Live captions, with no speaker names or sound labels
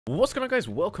What's going on, guys?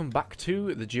 Welcome back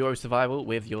to the duo survival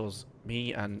with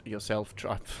me and yourself.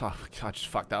 I just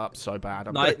fucked that up so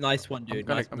bad. Nice one, dude.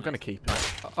 I'm gonna keep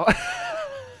it.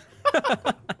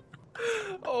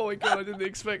 Oh my god, I didn't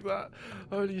expect that.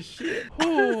 Holy shit.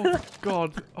 Oh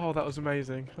god. Oh, that was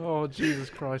amazing. Oh, Jesus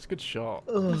Christ. Good shot.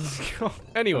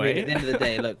 Anyway. I mean, at the end of the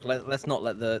day, look, let's not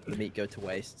let the meat go to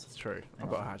waste. It's true. I've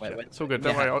got a hatchet. It's all good.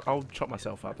 Don't worry. I'll chop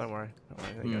myself up. Don't worry.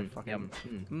 There you go.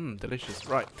 Fucking delicious.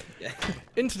 Right. Yeah.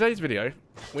 In today's video,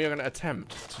 we are going to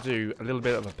attempt to do a little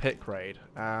bit of a pick raid.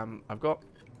 I've got...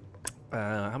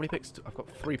 how many picks? I've got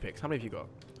 3 picks. How many have you got?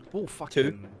 Oh, fucking...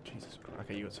 2. Jesus Christ.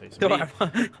 Okay, you got 2.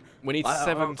 So we need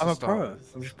 7 to I'm a start. pro.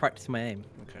 I'm just practicing my aim.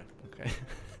 Okay.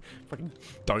 Fucking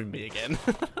dome me again.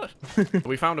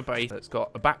 We found a base that's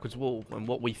got a backwards wall and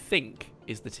what we think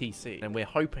is the TC. And we're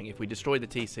hoping if we destroy the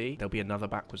TC, there'll be another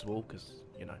backwards wall because,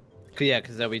 you know. Yeah,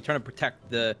 because they'll be trying to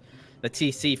protect the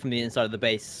TC from the inside of the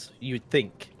base, you would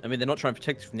think. I mean, they're not trying to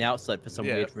protect it from the outside for some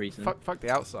weird reason. Fuck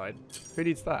the outside. Who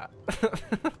needs that?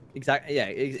 Exactly. Yeah,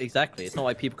 exactly. It's not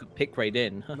like people could pick raid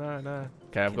in. No.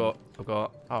 Okay, I've got.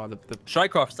 Oh, the. Should I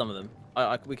craft some of them?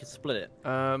 We could split it.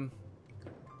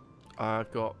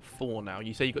 I've got 4 now.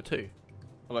 You say you got 2?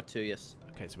 I've got 2. Yes.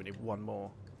 Okay, so we need 1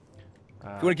 more. If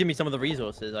you want to give me some of the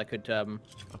resources, I could. I've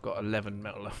got 11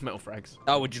 metal frags.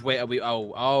 Oh, we'll just wait. Are we?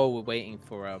 Oh, we're waiting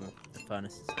for the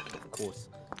furnaces, of course.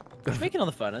 Let's make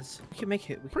another furnace. We can make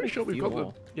it. Pretty sure we've got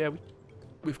the. Yeah,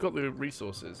 we've got the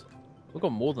resources. We've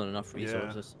got more than enough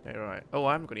resources. Yeah, right. Oh,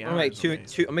 I haven't got any arrows.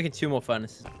 I'm making 2 more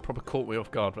furnaces. Probably caught me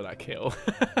off guard with that kill.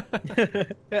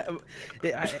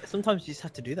 Sometimes you just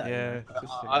have to do that. Yeah.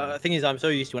 You know? The thing is, I'm so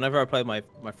used to whenever I play my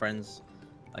friends,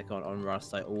 like on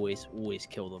Rust, I always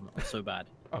kill them. I'm so bad.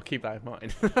 I'll keep that in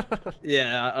mind.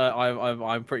 Yeah,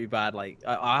 I'm pretty bad. Like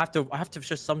I have to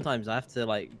just sometimes I have to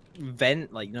like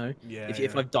vent. Like, you know,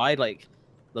 if I've died like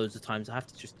loads of times, I have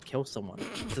to just kill someone.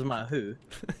 It doesn't matter who.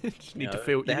 You just need to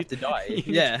feel. They have to die. You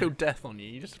need to feel death on you.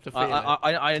 You just have to feel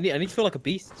I need to feel like a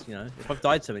beast. You know, if I've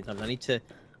died so many times, I need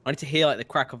to hear like the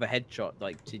crack of a headshot,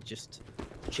 like to just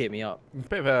cheer me up. A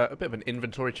bit of an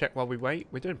inventory check while we wait.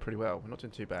 We're doing pretty well. We're not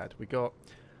doing too bad. We got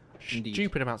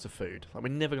stupid amounts of food. Like, we're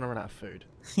never gonna run out of food.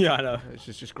 Yeah, I know. It's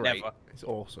just great. Never. It's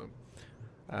awesome.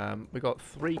 We got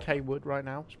 3k wood right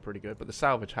now. It's pretty good. But the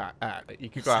salvage hack, you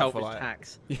could go out for like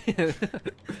hacks.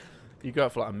 You go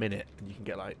out for like a minute and you can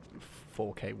get like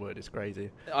 4k wood. It's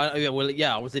crazy. I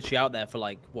was literally out there for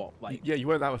like what, like you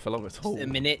weren't that for long at all. A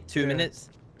minute, 2 minutes.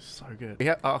 So good.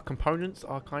 Yeah, our components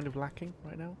are kind of lacking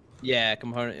right now. Yeah,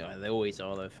 they always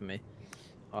are though for me.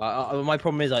 My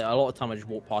problem is, like, a lot of time I just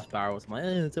walk past barrels. I'm like,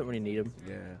 I don't really need them.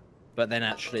 Yeah. But then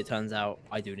actually, it turns out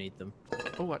I do need them.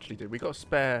 Oh, actually, dude, we got a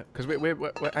spare because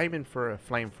we're aiming for a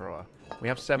flamethrower. We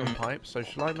have 7 pipes, so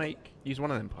should I use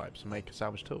one of them pipes and make a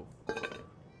salvage tool,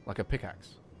 like a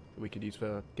pickaxe that we could use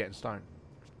for getting stone?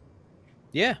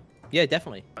 Yeah,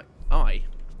 definitely. I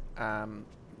am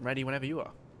ready whenever you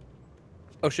are.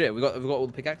 Oh shit, we got all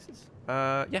the pickaxes.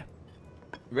 Yeah.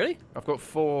 Really? I've got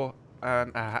 4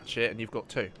 and a hatchet, and you've got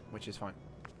 2, which is fine.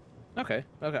 Okay.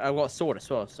 I've got a sword as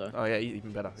well, so. Oh yeah,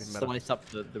 even better. Slice up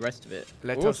the rest of it.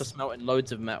 We're also smelting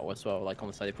loads of metal as well, like on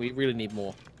the side. If we really need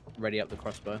more, ready up the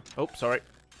crossbow. Oh, sorry.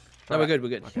 No, we're good.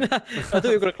 Okay. I thought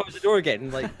we were gonna close the door again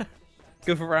and like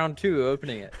go for round 2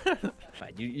 opening it.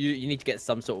 Right, you need to get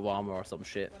some sort of armor or some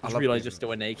shit. I just realized you're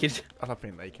still naked. I love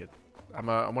being naked. I'm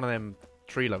one of them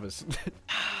tree lovers.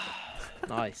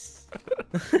 Nice.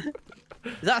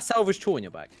 Is that a salvage tool in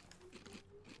your back?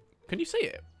 Can you see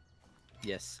it?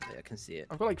 Yes, I can see it.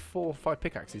 I've got like 4 or 5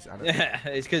 pickaxes. Yeah,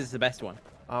 it's because it's the best one.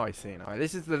 Oh, I see. Right,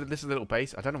 this is the little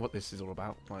base. I don't know what this is all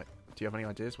about. Like, do you have any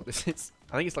ideas what this is?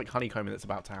 I think it's like honeycombing that's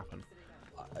about to happen.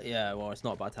 Yeah, well, it's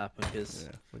not about to happen because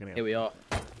we're here we are.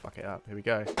 Fuck it up. Here we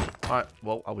go. All right.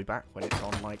 Well, I'll be back when it's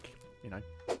on, like, you know,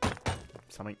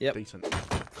 something decent.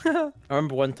 I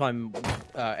remember one time,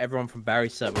 everyone from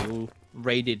Barry's server, we all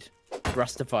raided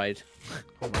Rustified.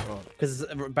 Oh my god. Because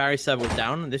Barry's server was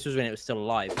down, and this was when it was still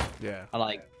alive. Yeah.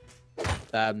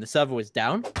 And the server was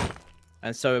down,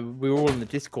 and so we were all in the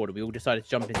Discord, and we all decided to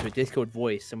jump into a Discord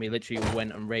voice, and we literally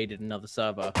went and raided another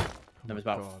server. There was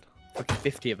about fucking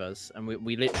 50 of us, and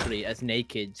we literally, as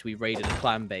nakeds, we raided a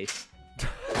clan base.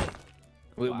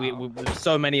 We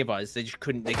so many of us, they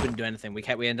couldn't do anything. We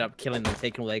ended up killing them,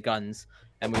 taking all their guns,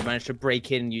 and we managed to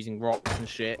break in using rocks and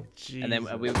shit. Jesus. And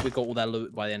then we got all their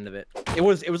loot by the end of it. It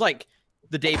was like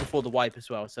the day before the wipe as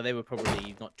well, so they were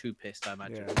probably not too pissed, I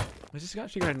imagine. Yeah. Is this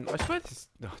actually going? I swear this.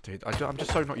 Oh, dude, I'm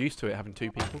just so not used to it having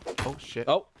 2 people. Oh shit.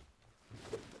 Oh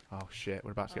shit.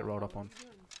 We're about to get rolled up on.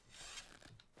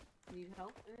 Need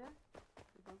help?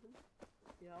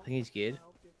 I think he's geared.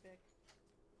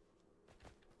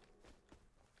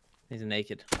 He's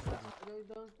naked. Don't.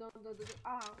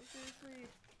 Ah, seriously.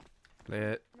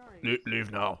 Leave,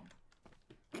 leave now.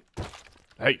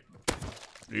 Hey,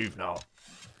 leave now.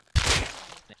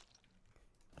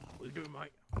 What are you doing,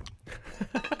 mate?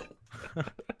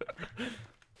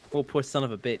 Poor, poor son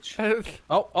of a bitch.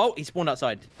 Oh, he spawned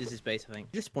outside. This is his base, I think.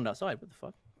 He just spawned outside. What the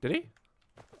fuck? Did he?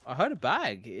 I heard a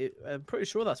bag. I'm pretty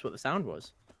sure that's what the sound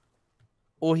was.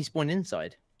 Or he spawned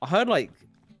inside. I heard, like,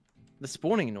 the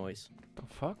spawning noise. The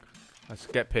fuck? Let's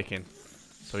get picking.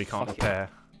 So he can't Fuck repair.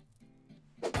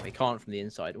 He can't from the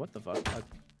inside. What the fuck?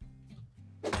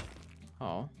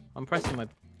 Oh, I'm pressing my...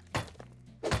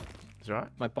 Is it right?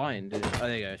 My bind. Oh,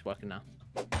 there you go. It's working now.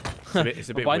 It's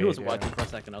a bit my bind weird, wasn't yeah. working for a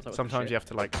second. I was like, Sometimes you have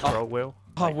to, like, scroll wheel.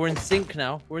 Oh, Like, we're in sync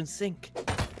now. We're in sync.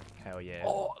 hell yeah.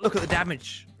 Oh, look at the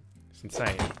damage. It's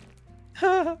insane.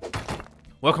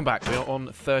 Welcome back. We're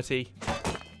on 30.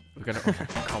 We're gonna...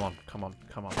 oh, come on.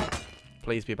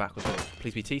 Please be backwards.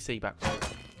 Please be TC backwards.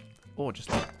 Or just,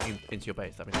 like, into your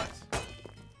base. That'd be nice.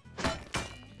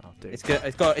 Oh, dude. It's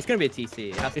gonna be a TC.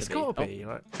 It has It's to gotta be. be.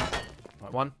 Like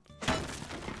one.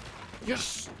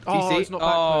 Yes! TC? Oh, it's not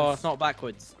backwards. Oh, it's not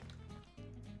backwards.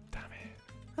 Damn it.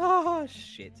 Oh,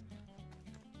 shit.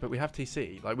 But we have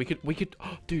TC. Like, we could...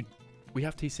 Oh, dude, we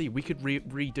have TC. We could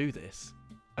redo this.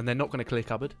 And they're not going to clear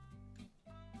cupboard.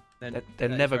 They're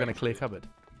never going to clear cupboard.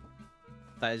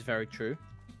 That is very true.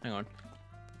 Hang on.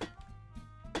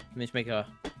 Let me just make a...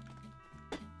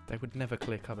 They would never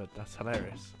clear cupboard. That's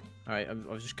hilarious. Alright,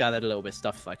 I've just gathered a little bit of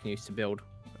stuff that I can use to build.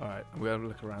 Alright, I'm going to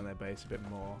look around their base a bit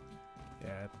more.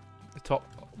 Yeah. The top...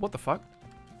 What the fuck?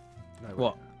 No,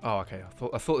 What? Oh, okay.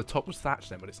 I thought the top was thatched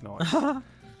then, but it's not.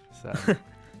 So,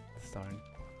 stone.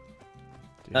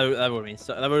 That would have been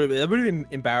that would have been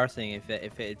embarrassing if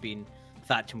it had been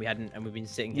thatched and we've been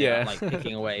sitting here Yeah. like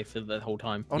picking away for the whole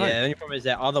time. Oh, yeah, no. the only problem is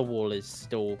that other wall is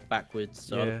still backwards.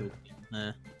 So Yeah.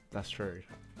 That's That's true.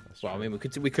 well, I mean,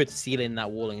 we could seal in that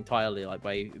wall entirely, like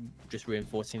by just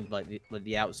reinforcing like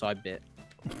the outside bit,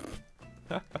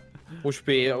 which would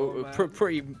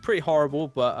be pretty horrible.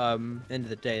 But end of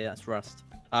the day, that's rust.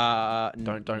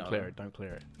 Don't no, clear it. Don't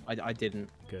clear it. I didn't.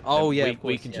 Good. Oh, Then yeah, we, of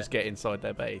we course, can yeah. just get inside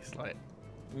their base, like.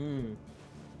 Mm,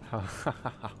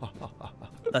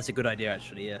 that's a good idea,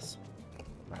 actually. Yes.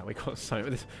 Man, we got so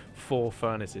there's 4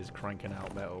 furnaces cranking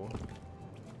out metal.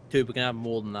 Dude, we can have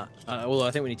more than that. Although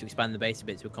I think we need to expand the base a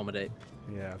bit to accommodate.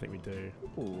 Yeah, I think we do.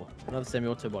 Ooh, another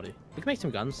semi-auto body. We can make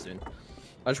some guns soon.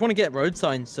 I just want to get road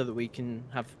signs so that we can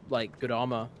have like good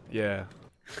armor. Yeah.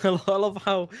 I love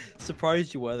how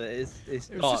surprised you were that it's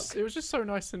dark. It was just so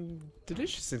nice and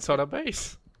delicious inside our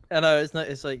base. I know it's not.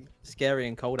 It's like scary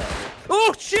and cold out here.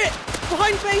 Oh shit!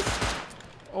 Behind base!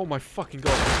 Oh my fucking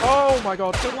god. Oh my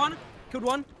god. Killed one. Killed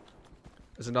one.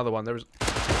 There's another one. There was.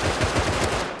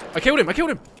 I killed him.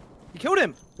 You killed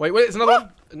him. Wait, there's another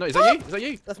one. No, is that you? Is that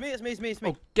you? That's me. It's me. It's me. It's me.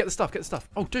 Oh, get the stuff.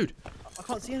 Oh, dude. I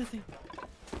can't see anything.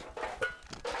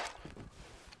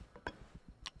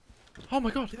 Oh my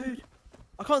god. Dude,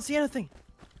 I can't see anything.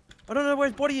 I don't know where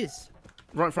his body is.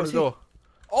 Right in front of the Where's door.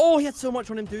 Oh, he had so much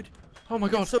on him, dude. Oh my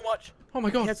He had god. so much. Oh my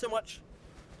He god. had so much.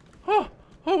 Oh,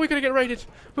 we're gonna get raided.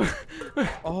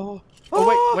 Oh.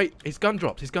 Oh wait. His gun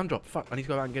dropped. Fuck, I need to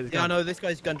go out and get his Yeah, I gun. know. This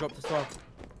guy's gun dropped as well.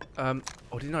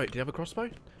 Oh, did he have a crossbow?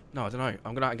 No, I don't know.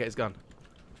 I'm gonna out and get his gun.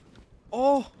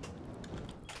 Oh.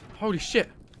 Holy shit.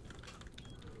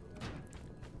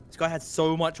 This guy had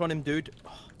so much on him, dude.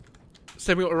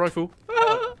 Semi-auto rifle.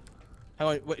 Hang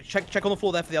on. Wait, check on the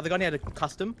floor there for the other gun. He had a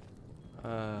custom.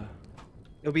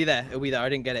 It'll be there. I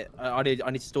didn't get it. I need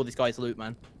to store this guy's loot,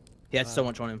 man. He had so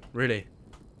much on him. Really?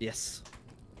 Yes.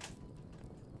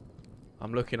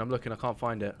 I'm looking. I can't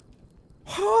find it.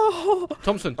 Thompson.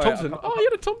 Thompson. Thompson. Oh, you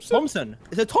had a Thompson. Thompson.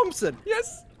 It's a Thompson.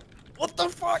 Yes. What the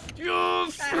fuck?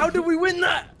 Yes. How did we win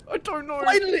that? I don't know.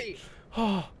 Finally.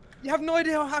 Oh, You have no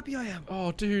idea how happy I am.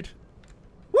 oh, dude.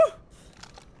 Woo.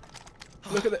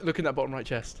 Look in that bottom right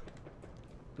chest.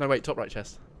 No, wait, top right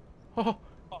chest. Oh,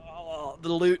 Oh, the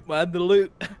loot, man. The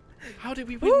loot. how did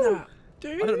we win Woo. that,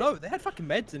 dude? I don't know. They had fucking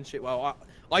meds and shit. Well,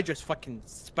 I just fucking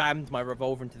spammed my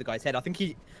revolver into the guy's head. I think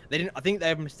they had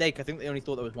a mistake. I think they only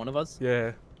thought there was one of us.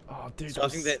 Yeah. Oh, dude. So I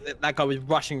think that guy was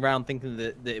rushing around thinking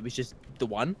that it was just the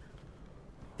one.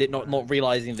 Not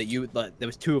realizing that there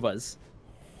was 2 of us.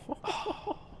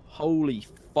 Holy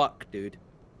fuck, dude.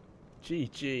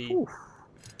 GG. Oof.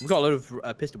 We got a lot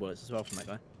of pistol bullets as well from that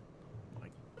guy. Oh my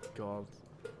god.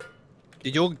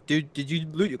 Did you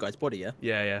loot your guy's body? Yeah.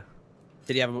 Yeah.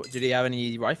 Did he have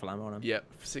any rifle ammo on him? Yep.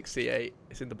 68.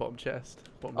 It's in the bottom chest.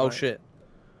 Bottom Oh right. shit.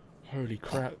 Holy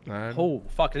crap, man. Oh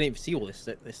fuck! I didn't even see all this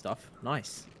stuff.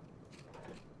 Nice.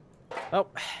 Oh,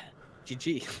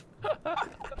 GG.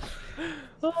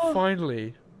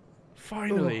 Finally.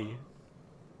 Finally.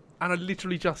 And I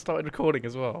literally just started recording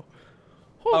as well.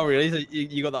 Oh really? So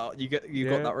you got that? You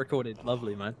got that recorded?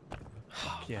 Lovely, man.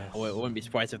 Yes. I wouldn't be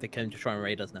surprised if they came to try and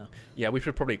raid us now. Yeah, we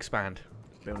should probably expand.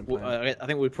 Well, I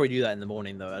think we'd probably do that in the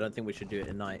morning though. I don't think we should do it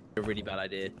at night. A really bad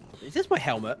idea. Is this my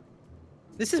helmet?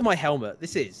 This is my helmet.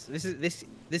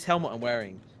 This helmet I'm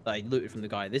wearing that I looted from the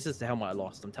guy. This is the helmet I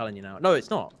lost. I'm telling you now. No, it's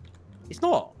not. It's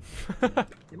not.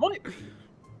 It might be.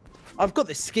 I've got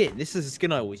this skin. This is the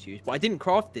skin I always use, but I didn't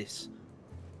craft this.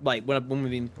 Like when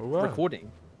we've been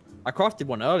recording, I crafted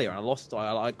one earlier and I lost.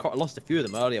 I lost a few of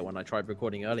them earlier when I tried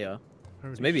recording earlier.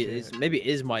 Holy So maybe shit. it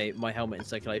is my helmet in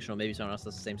circulation, or maybe someone else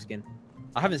has the same skin.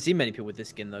 I haven't seen many people with this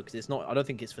skin though, because it's not. I don't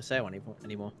think it's for sale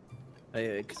anymore.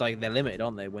 Because like they're limited,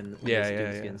 aren't they? When they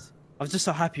do skins. I was just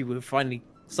so happy we finally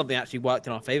something actually worked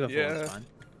in our favor for us, man.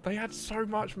 They had so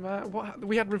much, man.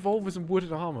 We had revolvers and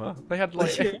wooden armor. They had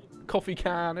like coffee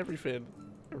can, everything.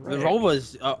 The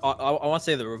revolvers. I want to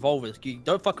say the revolvers. You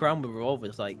don't fuck around with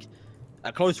revolvers. Like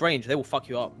at close range, they will fuck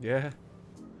you up. Yeah.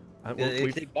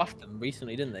 They buffed them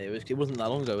recently, didn't they? It wasn't that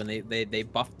long ago when they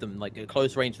buffed them. Like at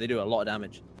close range, they do a lot of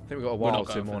damage. I think we got a We're while not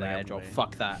going to for the airdrop.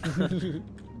 Fuck that.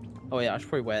 Oh yeah, I should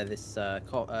probably wear this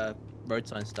road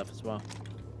sign stuff as well.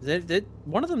 Did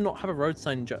one of them not have a road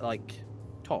sign like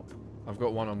top? I've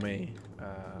got one on me.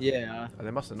 Yeah.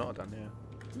 They must have not done, yeah.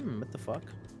 What the fuck?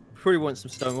 Probably want some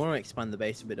stone. We want to expand the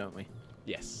base a bit, don't we?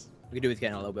 Yes. We could do with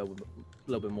getting a little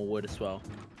bit more wood as well.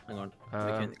 Hang on.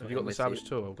 Have you got the salvage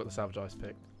tool? I've got the salvage ice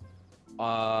pick.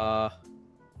 No,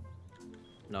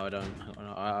 I don't.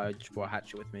 I just brought a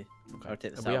hatchet with me. Okay. I'll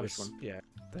take the salvage one. Yeah.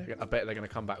 I bet they're gonna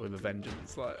come back with a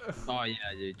vengeance. Like. Oh yeah,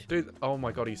 dude. Dude, oh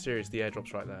my god, are you serious? The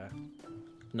airdrop's right there.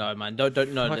 No, man, don't.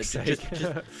 No, just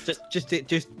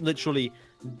literally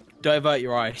divert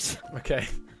your eyes. Okay.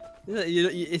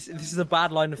 This is a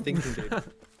bad line of thinking, dude.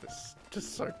 It's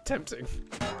just so tempting.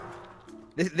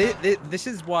 This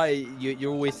is why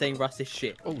you're always saying racist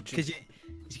shit. Oh, because you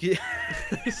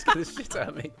scared the shit out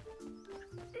of me.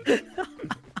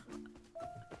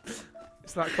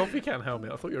 It's that coffee can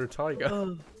helmet. I thought you were a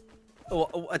tiger.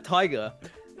 Oh, a tiger.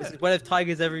 When have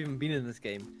tigers ever even been in this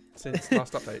game? Since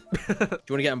last update. Do you want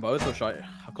to get them both, or should I?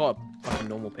 I've got a fucking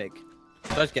normal pick.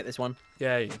 Should I just get this one?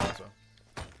 Yeah, you can as well.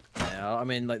 Yeah, I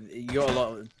mean, like, you got a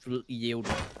lot of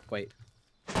yield. Wait.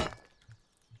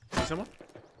 See someone?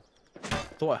 I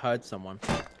thought I heard someone.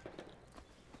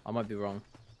 I might be wrong.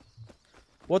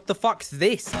 What the fuck's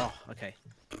this? Oh, okay.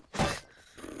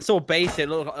 It's all base. It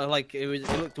looked like it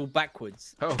looked all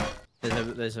backwards. Oh.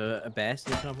 There's a bear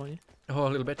sneaking up on you. Oh,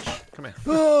 little bitch. Come here.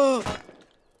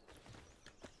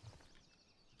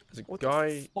 There's a What guy.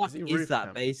 the fuck is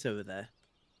that base over there?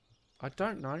 I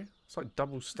don't know. It's like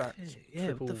double stacked. Yeah,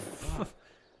 triple... what the fuck?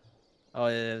 Oh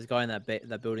yeah, there's a guy in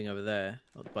that building over there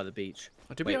by the beach.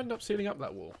 Did we end up sealing up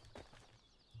that wall?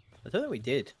 I don't think we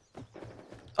did.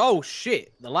 Oh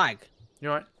shit! The lag. You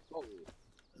alright?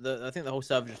 I think the whole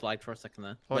server just lagged for a second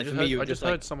there. Oh, Like, I just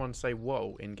heard someone say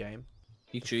 "whoa" in game.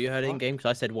 You sure you heard it in game? Because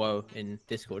I said "whoa" in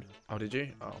Discord. Oh, did you?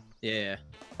 Oh. Yeah.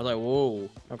 I was like, whoa.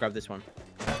 I'll grab this one.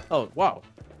 Oh wow.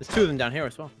 There's two of them down here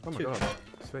as well. Oh my Two. god.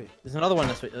 Sweet. There's another one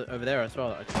that's over there as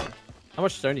well. How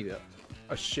much stone do you got?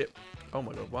 A ship. Oh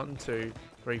my god. 1, 2,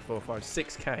 3, 4, 5,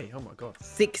 6k. Oh my god.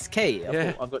 6k.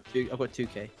 Yeah. I've got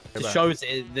 2k. Go It back. shows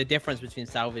the difference between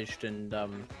salvaged and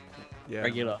Yeah.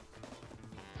 regular.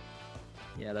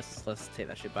 Yeah, let's take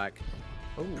that shit back.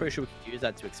 Oh. Pretty sure we could use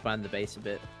that to expand the base a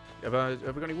bit. Have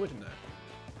we got any wood in there?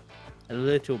 A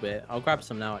little bit. I'll grab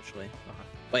some now actually.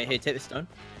 Wait, here, take this stone.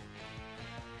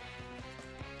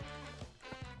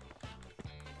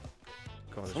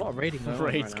 God, There's a lot of raiding going on.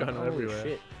 Raids right now. going on Holy everywhere.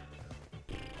 Shit.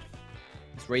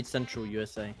 It's Raid Central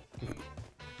USA.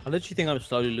 I literally think I'm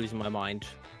slowly losing my mind.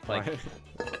 Like Right.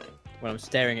 when I'm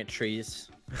staring at trees,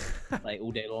 like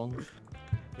all day long.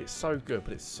 It's so good,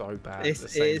 but it's so bad. It's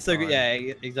so good. Yeah,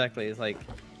 exactly. It's like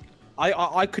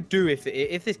I could do if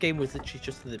this game was literally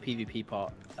just the PvP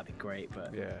part. That'd be great.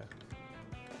 But Yeah.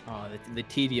 oh, the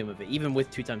tedium of it, even with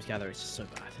 2x gather, it's just so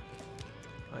bad.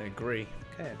 I agree.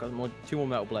 Okay, I got two more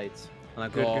metal blades, and I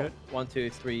Good, got good. 1, 2,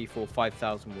 3, 4,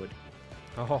 5,000 wood.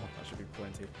 Oh, that should be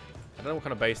plenty. I don't know what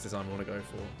kind of base design we want to go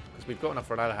for, because we've got enough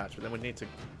for a ladder hatch, but then we need to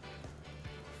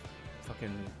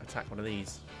fucking attack one of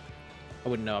these. I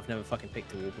wouldn't know. I've never fucking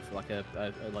picked a wall before, like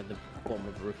like the bottom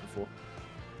of a roof before.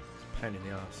 It's a pain in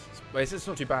the ass. It's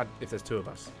not too bad if there's two of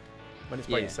us. When it's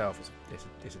by Yeah. yourself,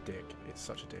 it's a dick. It's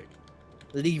such a dick.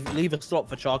 Leave a slot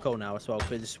for charcoal now as well,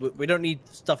 because we don't need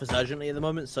stuff as urgently at the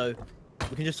moment, so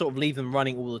we can just sort of leave them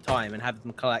running all the time and have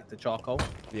them collect the charcoal.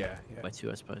 Yeah, yeah. By 2,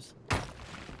 I suppose.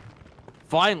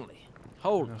 Finally!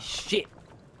 Holy Ugh. shit!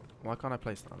 Why can't I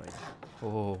place that, mate?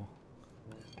 Oh.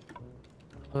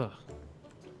 Ugh.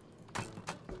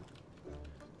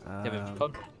 Give him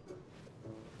code.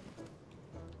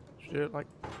 Should we do it like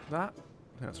that?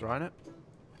 I think that's right, innit?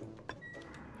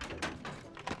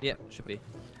 Yeah, should be.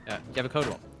 Yeah. Do you have a code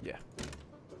lock? Yeah.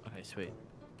 Okay, sweet.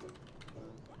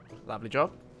 Lovely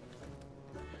job.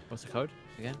 What's the code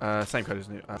again? Same code as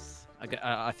new.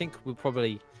 I think we'll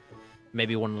probably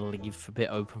maybe want to leave a bit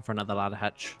open for another ladder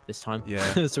hatch this time.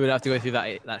 Yeah. So we don't have to go through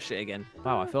that shit again.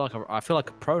 Wow, I feel like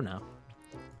a pro now.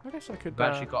 I guess I could.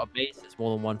 I've actually got a base that's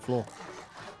more than one floor.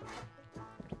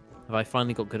 Have I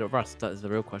finally got good at Rust? That is the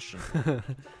real question.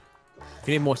 If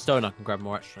you need more stone, I can grab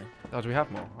more actually. Oh, do we have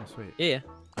more? Oh, sweet. Yeah.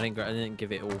 I didn't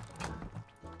give it all.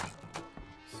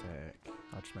 Sick.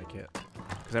 I'll just make it.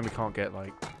 Because then we can't get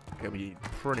like. It'll be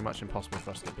pretty much impossible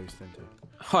for us to get boosted into.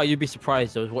 Oh, you'd be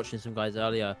surprised. I was watching some guys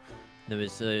earlier. There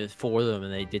was 4 of them,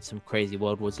 and they did some crazy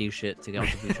World War Z shit to get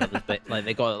onto each other's. But like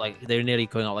they were nearly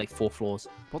going up like 4 floors.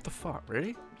 What the fuck?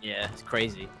 Really? Yeah, it's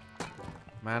crazy.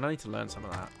 Man, I need to learn some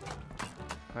of that.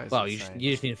 Well, you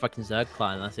just need a fucking Zerg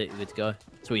clan, and that's it. You're good to go.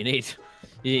 That's all you need.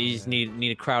 You just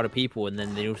need a crowd of people, and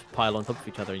then they all pile on top of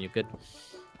each other, and you're good.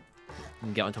 You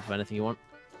can get on top of anything you want.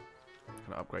 I'm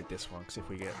gonna upgrade this one because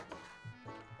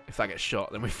if that gets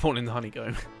shot, then we fall in the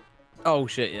honeycomb. Oh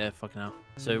shit, yeah, fucking hell.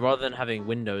 So rather than having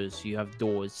windows, you have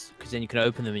doors, because then you can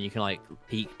open them and you can like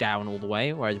peek down all the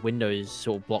way, whereas windows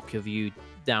sort of block your view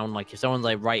down. Like if someone's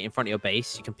like right in front of your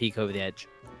base, you can peek over the edge.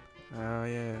 Oh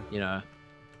yeah. You know.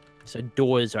 So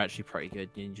doors are actually pretty good.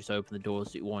 You can just open the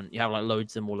doors that you want. You have like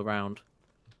loads of them all around.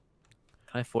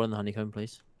 Can I fall in the honeycomb,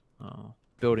 please? Oh,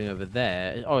 building over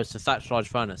there. Oh, it's a thatched large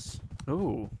furnace.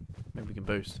 Ooh, maybe we can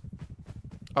boost.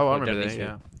 Oh, I remember this.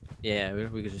 Yeah. Yeah,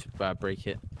 we could just break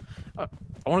it. I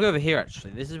want to go over here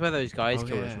actually. This is where those guys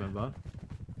killed us. Remember?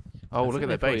 Oh, look at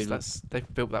their base.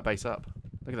 They've built that base up.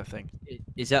 Look at that thing.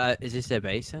 Is this their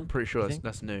base? Then? I'm pretty sure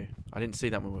that's new. I didn't see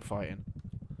that when we were fighting.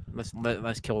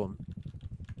 Let's kill them.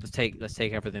 Let's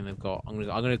take everything they've got. I'm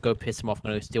gonna go piss them off. I'm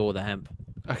gonna go steal all the hemp.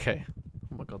 Okay.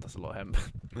 Oh my god, that's a lot of hemp.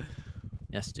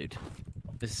 Yes, dude.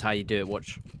 This is how you do it.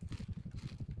 Watch.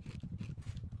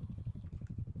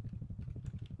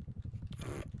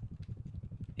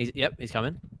 He's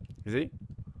coming. Is he?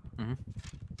 Mhm.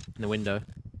 In the window.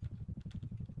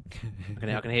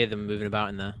 I can hear them moving about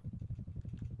in there.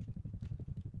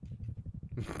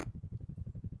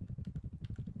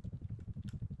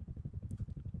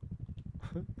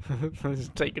 I'm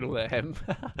just taking all their hemp.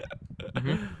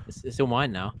 It's all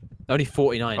mine now. Only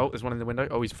 49. Oh, there's one in the window.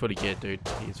 Oh, he's fully geared, dude.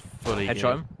 He is fully geared.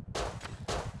 Headshot him.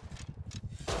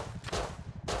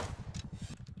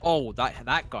 Oh,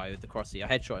 that guy with the crossy. I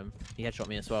headshot him. He headshot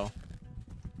me as well.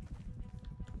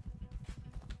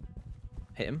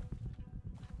 Hit him.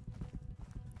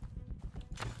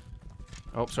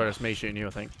 Oh, sorry, that's me shooting you, I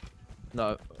think.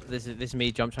 No, this is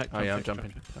me jump check. Oh yeah, I'm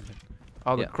jumping.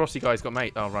 Oh, the crossy guy's got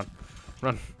mate. Oh,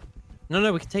 run.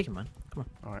 No, we can take him, man. Come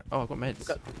on. All right. Oh, I've got meds.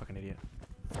 Fucking idiot.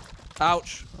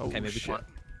 Ouch. Oh, okay, maybe shit.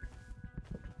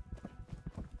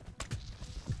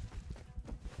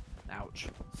 Ouch.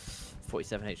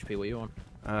 47 HP. What are you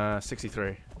on?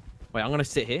 63. Wait, I'm gonna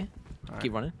sit here. Right.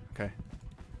 Keep running. Okay.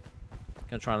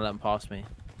 Gonna try and let them pass me.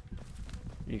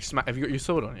 Have you got your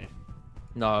sword on you?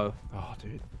 No. Oh,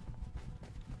 dude.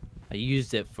 I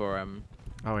used it for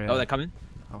Oh yeah. Oh, they're coming.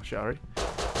 Oh shit, hurry.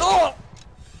 Oh!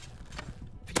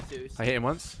 I hit him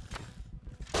once.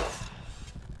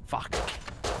 Fuck.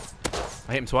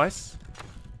 I hit him twice.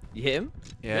 You hit him?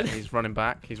 Yeah, he's running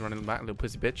back. He's running back, little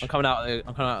pussy bitch. I'm coming out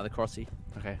of the crossy.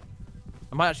 Okay.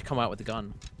 I might actually come out with the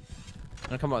gun. I'm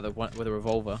gonna come out with a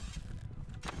revolver.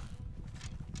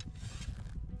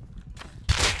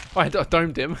 Oh, I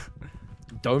domed him.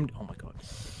 Domed? Oh my god.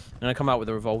 I'm gonna come out with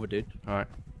a revolver, dude. Alright.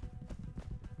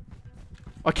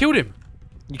 I killed him!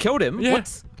 You killed him? Yeah.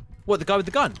 What, the guy with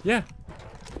the gun? Yeah.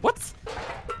 What?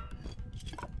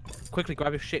 Quickly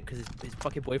grab his shit, because his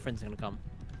fucking boyfriend's gonna come.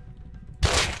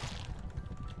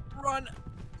 Run!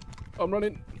 I'm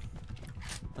running.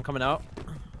 I'm coming out.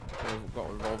 I've got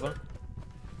a revolver.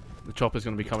 The chopper's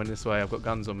gonna be coming this way. I've got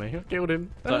guns on me. I killed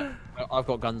him. So, I've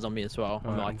got guns on me as well.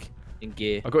 I'm like in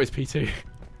gear. I got his P2.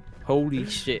 Holy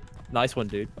shit. Nice one,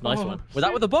 dude. Nice one. Was shit.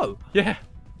 that with a bow? Yeah.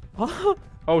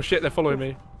 Oh shit, they're following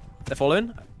me. They're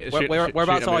following?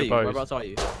 Whereabouts are you? Whereabouts are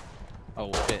you?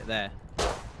 Oh shit, there.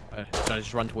 Should I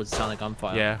just run towards the sound of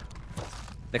gunfire? Yeah.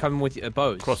 They're coming with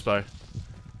bows. Crossbow.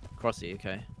 Crossy,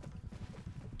 okay.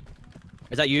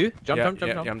 Is that you? Jump. Yeah,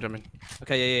 I'm jumping.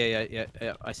 Okay,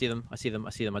 yeah. I see them. I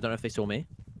don't know if they saw me.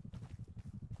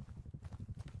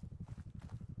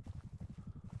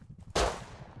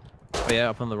 Oh yeah,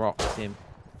 up on the rock. I see him.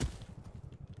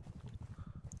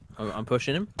 Oh, I'm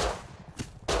pushing him.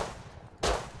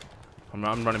 I'm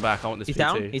running back. I want this He's P2.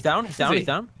 down. He's down. He's down. he? He's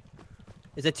down.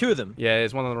 Is there 2 of them? Yeah,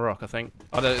 there's one on the rock, I think.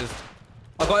 Oh, there's...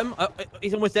 I got him.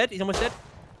 He's almost dead. He's almost dead.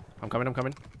 I'm coming. I'm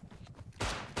coming.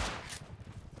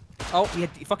 Oh, he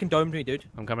fucking domed me, dude.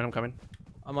 I'm coming. I'm coming.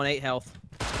 I'm on 8 health.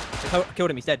 I killed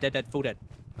him. He's dead. Dead. Dead. Full dead.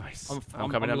 Nice. I'm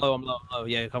coming. I'm low. I'm low. I'm low.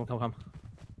 Yeah, come.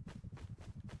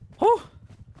 Oh.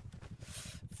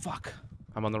 Fuck.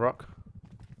 I'm on the rock.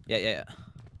 Yeah.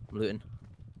 I'm looting.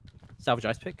 Salvage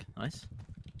ice pick. Nice.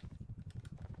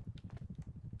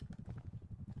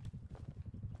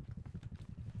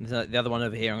 There's the other one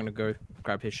over here. I'm gonna go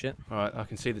grab his shit. All right, I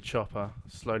can see the chopper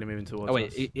slowly moving towards Oh wait,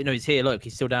 us. he's here. Look,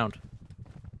 he's still downed.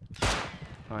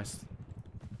 Nice.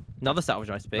 Another salvage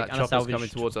ice pick. That And a chopper's salvage... coming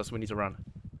towards us. We need to run.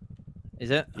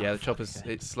 Is it? Yeah, Oh, the chopper's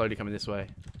okay. it's slowly coming this way.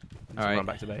 All right. Run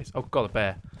back to base. Oh god, a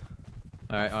bear.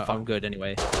 All right, I'm good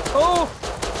anyway.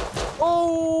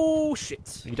 Oh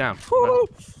shit. Are you down? Woo! No?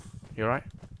 You alright?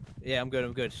 Yeah, I'm good.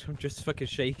 I'm just fucking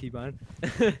shaky, man.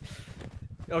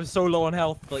 I was so low on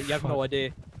health, like you have no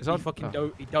idea. Is He on? fucking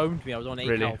Oh. he domed me. I was on 8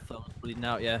 Really? health. I was bleeding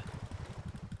out. Yeah.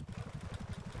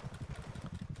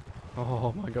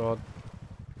 Oh my god.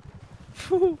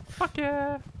 Fuck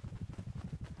yeah.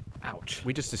 Ouch.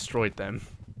 We just destroyed them.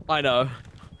 I know.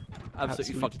 Absolutely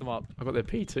Absolute- fucked them up. I got their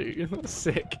P2. That's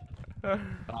sick. I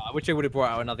wish I would have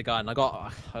brought out another gun. I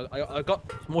got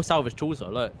more salvage tools though.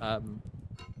 Look. Hang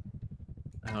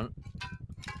on.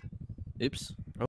 Oops.